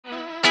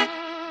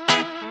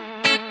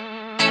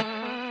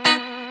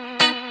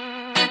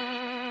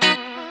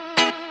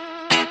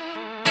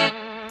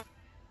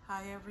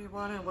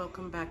everyone, and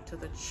welcome back to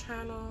the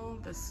channel.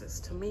 This is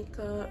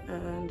Tamika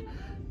and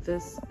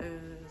this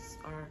is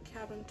our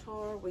cabin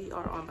tour. We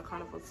are on the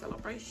Carnival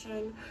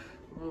celebration,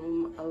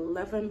 room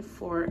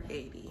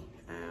 11480,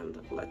 and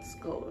let's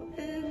go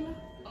in.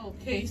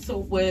 Okay, so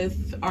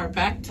with our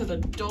back to the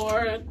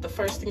door, the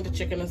first thing that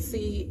you're gonna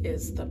see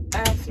is the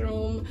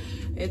bathroom.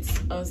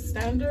 It's a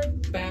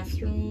standard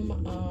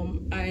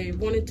bathroom. I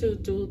wanted to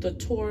do the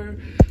tour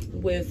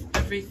with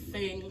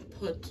everything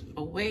put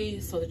away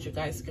so that you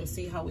guys can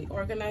see how we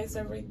organize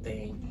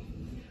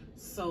everything.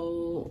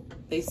 So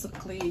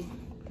basically,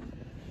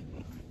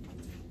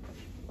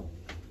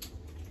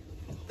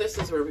 this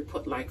is where we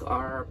put like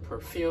our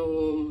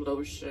perfume,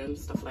 lotion,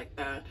 stuff like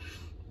that,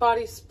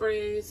 body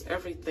sprays,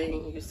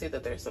 everything. You see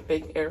that there's a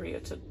big area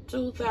to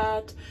do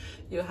that.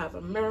 You have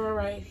a mirror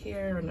right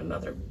here and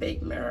another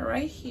big mirror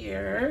right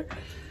here.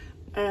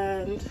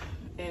 And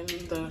in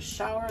the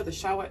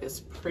shower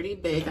is pretty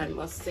big, I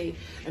must say,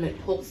 and it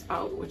pulls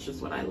out, which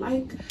is what I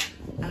like.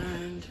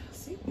 And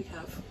see, we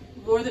have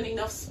more than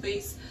enough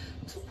space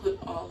to put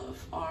all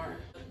of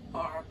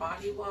our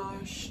body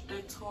wash,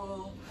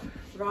 Dettol,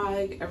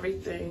 rag,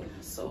 everything.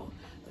 So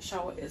the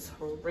shower is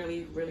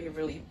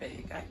really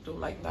big. I do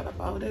like that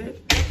about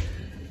it.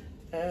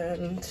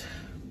 And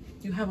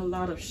you have a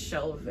lot of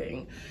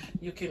shelving.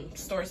 You can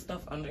store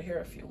stuff under here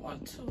if you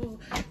want to.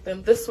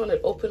 Then this one,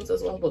 it opens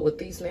as well, but with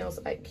these nails,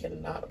 I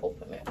cannot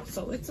open it.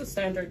 So it's a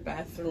standard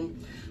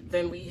bathroom.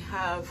 Then we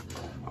have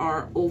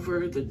our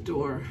over the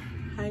door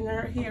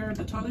hanger here,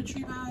 the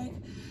toiletry bag.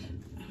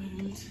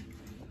 And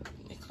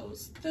let me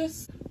close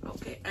this.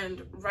 Okay,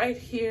 and right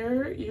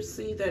here, you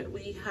see that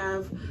we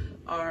have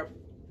our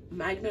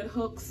magnet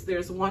hooks.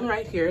 There's one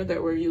right here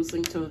that we're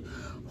using to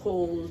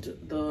hold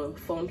the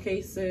phone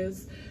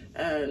cases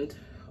and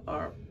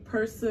our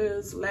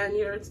purses,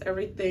 lanyards,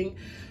 everything.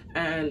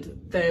 And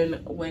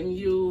then when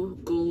you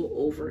go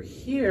over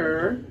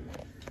here,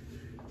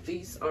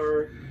 these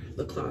are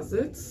the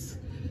closets.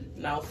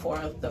 Now for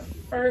the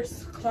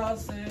first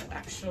closet,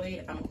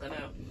 actually, I'm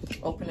gonna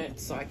open it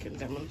so I can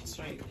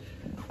demonstrate.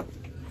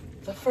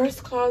 The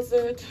first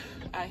closet,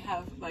 I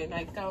have my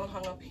nightgown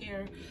hung up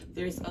here.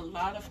 There's a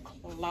lot of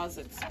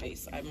closet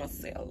space. I must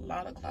say, a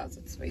lot of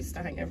closet space to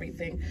hang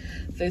everything.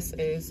 This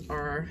is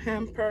our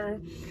hamper.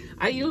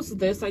 I use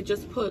this. I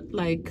just put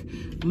like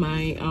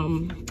my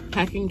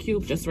packing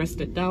cube, just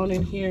rest it down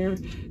in here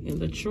in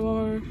the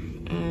drawer.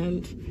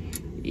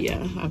 And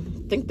yeah, I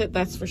think that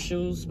that's for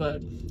shoes,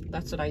 but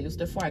that's what I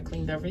used it for. I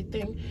cleaned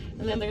everything.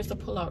 And then there's the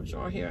pull-out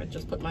drawer here. I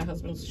just put my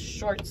husband's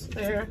shorts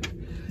there.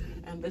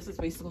 And this is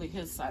basically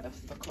his side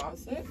of the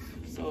closet.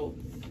 So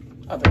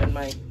other than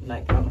my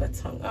nightgown that's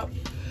hung up.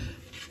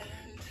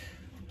 And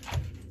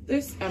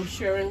this I'm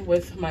sharing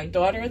with my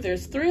daughter.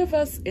 There's 3 of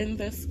us in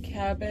this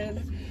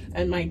cabin,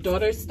 and my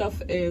daughter's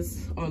stuff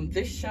is on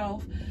this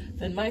shelf.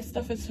 Then my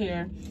stuff is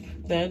here.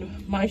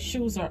 Then my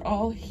shoes are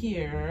all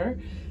here.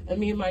 And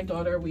me and my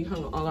daughter, we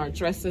hung all our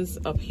dresses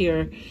up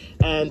here.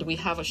 And we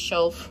have a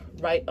shelf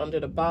right under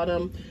the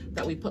bottom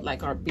that we put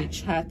like our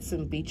beach hats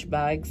and beach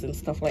bags and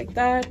stuff like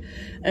that.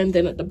 And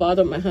then at the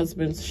bottom, my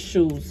husband's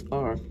shoes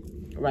are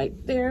right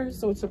there.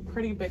 So it's a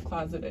pretty big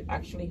closet. It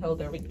actually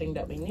held everything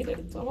that we needed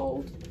it to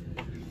hold.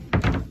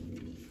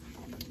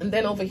 And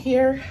then over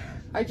here,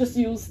 I just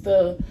used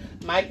the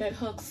magnet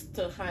hooks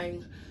to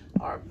hang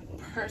our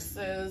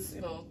purses,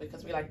 you know,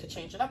 because we like to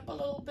change it up a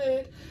little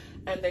bit.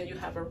 And then you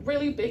have a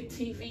really big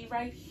TV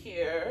right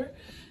here.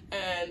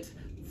 And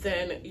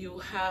then you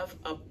have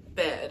a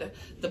bed.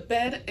 The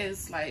bed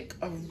is like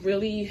a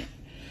really,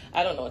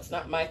 I don't know, it's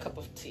not my cup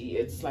of tea.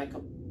 It's like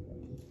a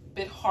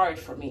bit hard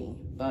for me,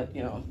 but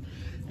you know,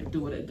 I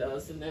do what it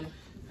does. And then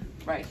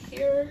right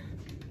here,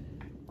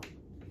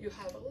 you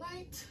have a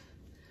light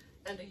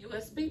and a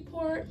USB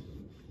port.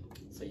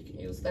 So you can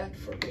use that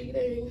for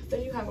reading.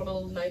 Then you have a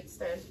little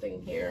nightstand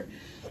thing here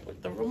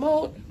with the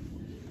remote.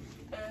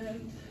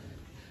 And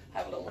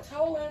have a little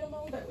towel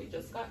animal that we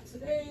just got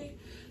today.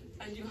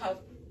 And you have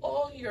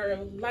all your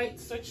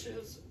light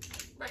switches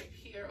right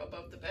here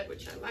above the bed,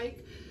 which I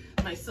like.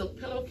 My silk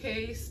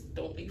pillowcase,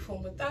 don't leave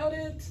home without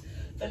it.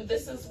 Then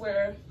this is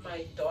where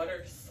my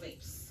daughter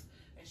sleeps.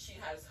 And she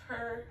has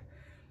her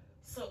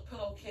silk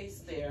pillowcase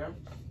there.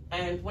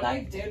 And what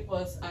I did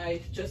was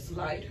I just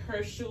lined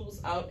her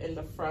shoes out in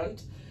the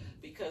front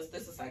because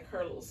this is like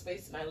her little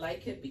space, and I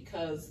like it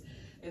because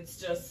it's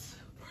just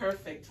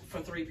perfect for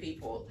 3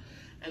 people.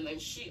 And then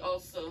she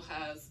also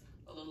has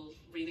a little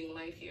reading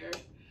light here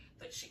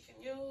that she can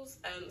use.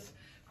 And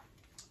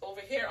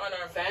over here on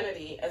our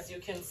vanity, as you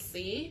can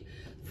see,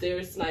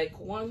 there's like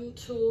 1,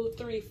 2,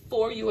 3,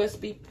 4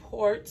 USB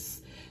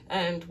ports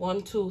and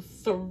 1, 2,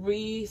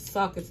 3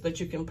 sockets that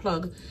you can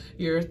plug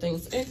your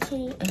things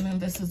into. And then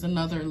this is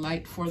another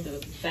light for the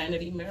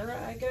vanity mirror,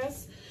 I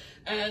guess.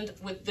 And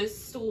with this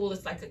stool,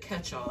 it's like a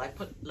catch-all. I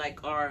put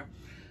like our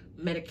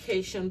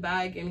medication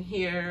bag in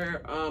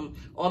here,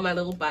 all my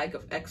little bag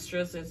of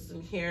extras is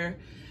in here,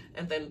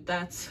 and then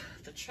that's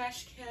the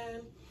trash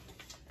can.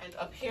 And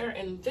up here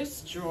in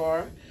this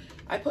drawer,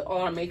 I put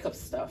all our makeup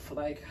stuff,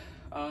 like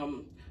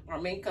our our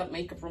makeup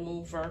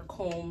remover,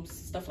 combs,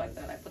 stuff like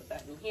that. I put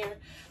that in here.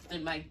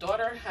 Then my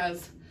daughter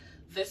has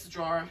this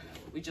drawer.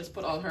 We just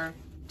put all her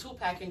 2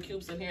 packing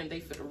cubes in here, and they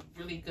fit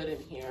really good in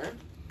here.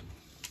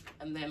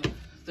 And then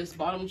this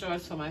bottom drawer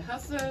is for my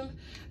husband,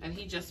 and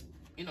he just,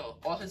 you know,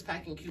 all his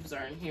packing cubes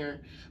are in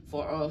here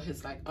for all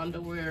his like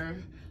underwear,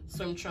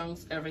 swim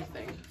trunks,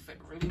 everything. Fit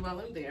really well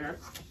in there.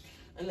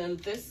 And then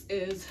this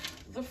is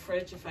the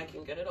fridge, if I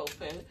can get it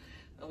open.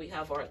 And we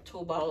have our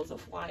 2 bottles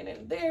of wine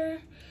in there.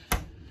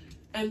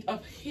 And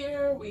up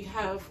here we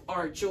have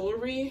our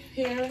jewelry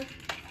here.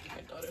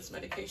 My daughter's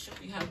medication.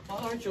 We have all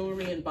our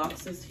jewelry in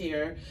boxes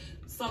here.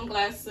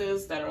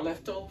 Sunglasses that are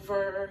left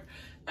over.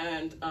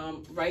 And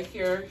right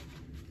here,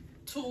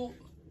 2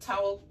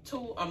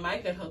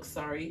 magnet hooks,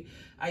 sorry,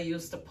 I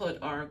used to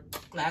put our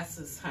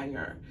glasses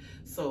hanger.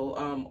 So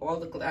all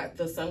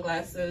the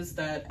sunglasses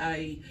that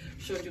I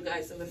showed you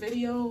guys in the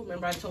video,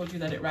 remember I told you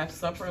that it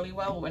wraps up really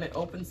well when it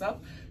opens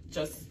up,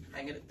 just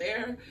hang it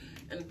there.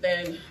 And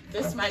then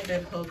this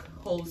magnet hook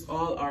holds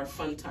all our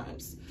fun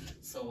times.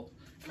 So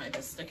I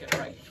just stick it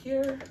right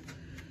here.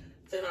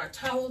 Then our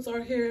towels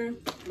are here.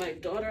 My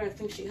daughter, I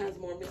think she has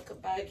more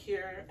makeup bag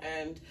here,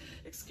 and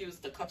excuse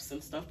the cups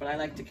and stuff, but I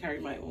like to carry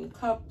my own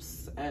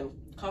cups and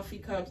coffee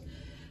cups.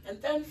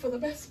 And then for the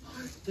best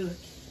part, the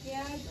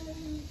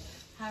cabin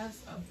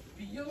has a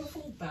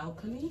beautiful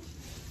balcony.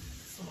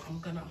 So I'm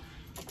gonna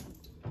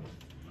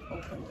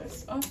open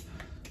this up and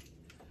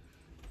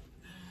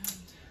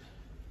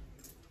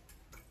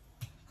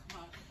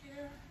come out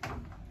here.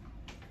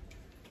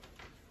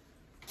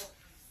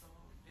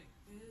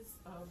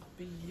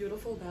 A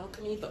beautiful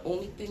balcony. The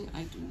only thing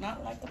I do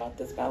not like about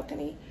this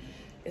balcony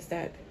is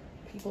that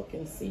people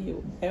can see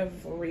you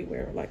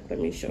everywhere. Like, let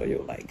me show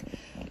you. Like,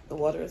 the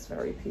water is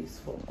very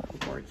peaceful,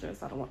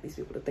 gorgeous. I don't want these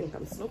people to think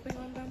I'm snooping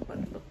on them, but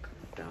look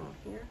down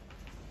here.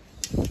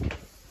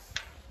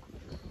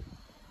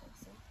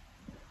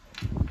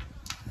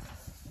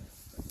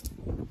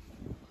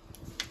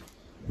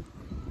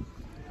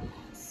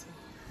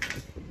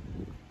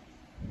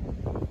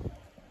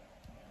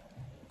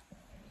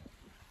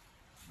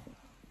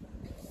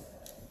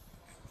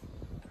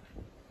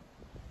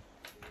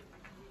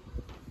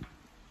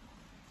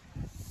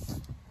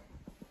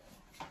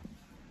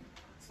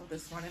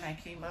 This morning I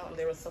came out and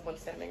there was someone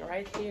standing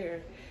right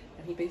here,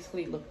 and he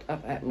basically looked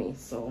up at me.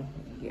 So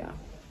yeah,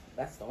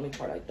 that's the only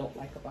part I don't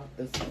like about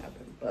this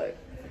cabin. But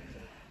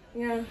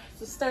yeah,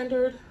 it's a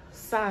standard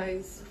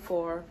size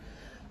for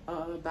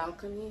a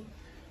balcony.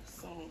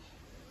 So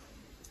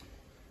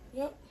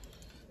yep.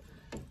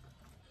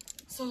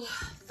 So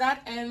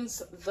that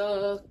ends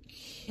the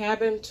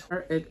cabin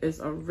tour. It is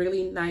a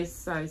really nice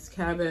size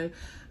cabin.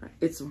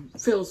 It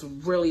feels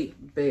really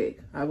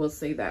big. I will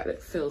say that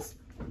it feels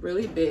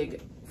really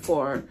big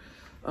for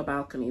a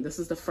balcony. This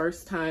is the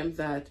first time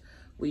that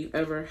we've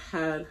ever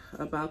had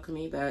a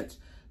balcony that,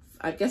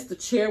 I guess the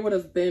chair would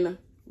have been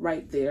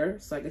right there,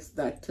 so I guess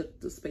that took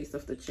the space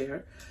of the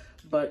chair,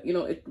 but you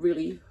know, it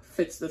really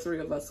fits the 3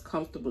 of us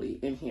comfortably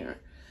in here.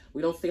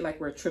 We don't feel like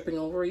we're tripping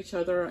over each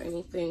other or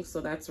anything, so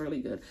that's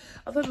really good.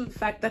 Other than the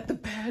fact that the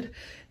bed,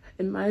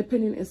 in my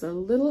opinion, is a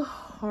little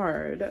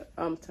hard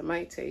to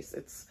my taste.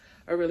 It's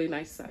a really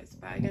nice size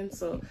bag, and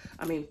so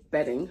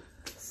bedding.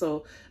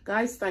 So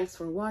guys, thanks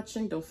for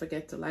watching. Don't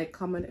forget to like,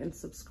 comment, and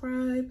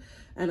subscribe,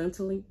 and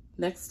until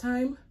next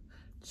time,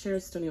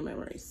 cheers to new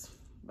memories.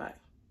 Bye.